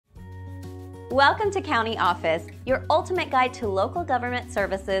Welcome to County Office, your ultimate guide to local government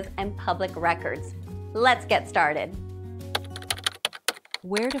services and public records. Let's get started.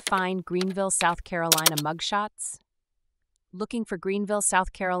 Where to find Greenville, South Carolina mugshots? Looking for Greenville,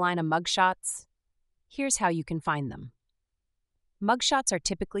 South Carolina mugshots? Here's how you can find them. Mugshots are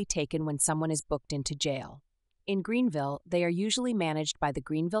typically taken when someone is booked into jail. In Greenville, they are usually managed by the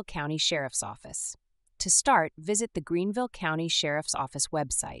Greenville County Sheriff's Office. To start, visit the Greenville County Sheriff's Office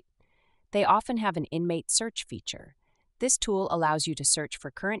website. They often have an inmate search feature. This tool allows you to search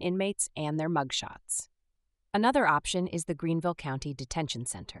for current inmates and their mugshots. Another option is the Greenville County Detention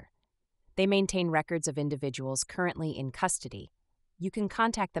Center. They maintain records of individuals currently in custody. You can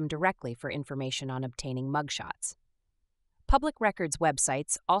contact them directly for information on obtaining mugshots. Public records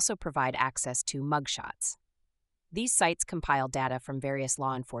websites also provide access to mugshots. These sites compile data from various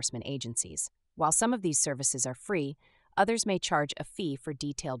law enforcement agencies. While some of these services are free, others may charge a fee for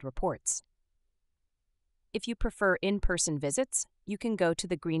detailed reports. If you prefer in-person visits, you can go to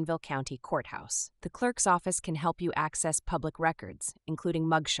the Greenville County Courthouse. The clerk's office can help you access public records, including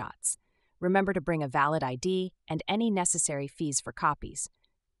mugshots. Remember to bring a valid ID and any necessary fees for copies.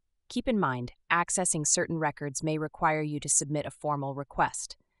 Keep in mind, accessing certain records may require you to submit a formal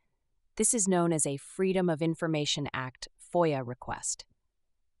request. This is known as a Freedom of Information Act FOIA request.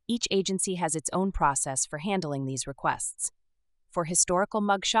 Each agency has its own process for handling these requests. For historical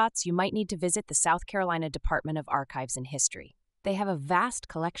mugshots, you might need to visit the South Carolina Department of Archives and History. They have a vast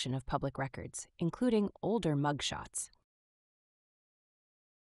collection of public records, including older mugshots.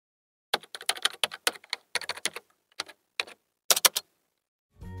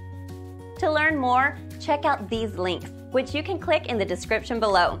 To learn more, check out these links, which you can click in the description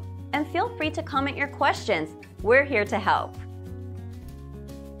below. And feel free to comment your questions. We're here to help.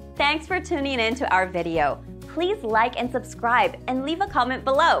 Thanks for tuning in to our video. Please like and subscribe and leave a comment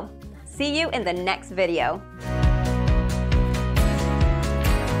below. See you in the next video.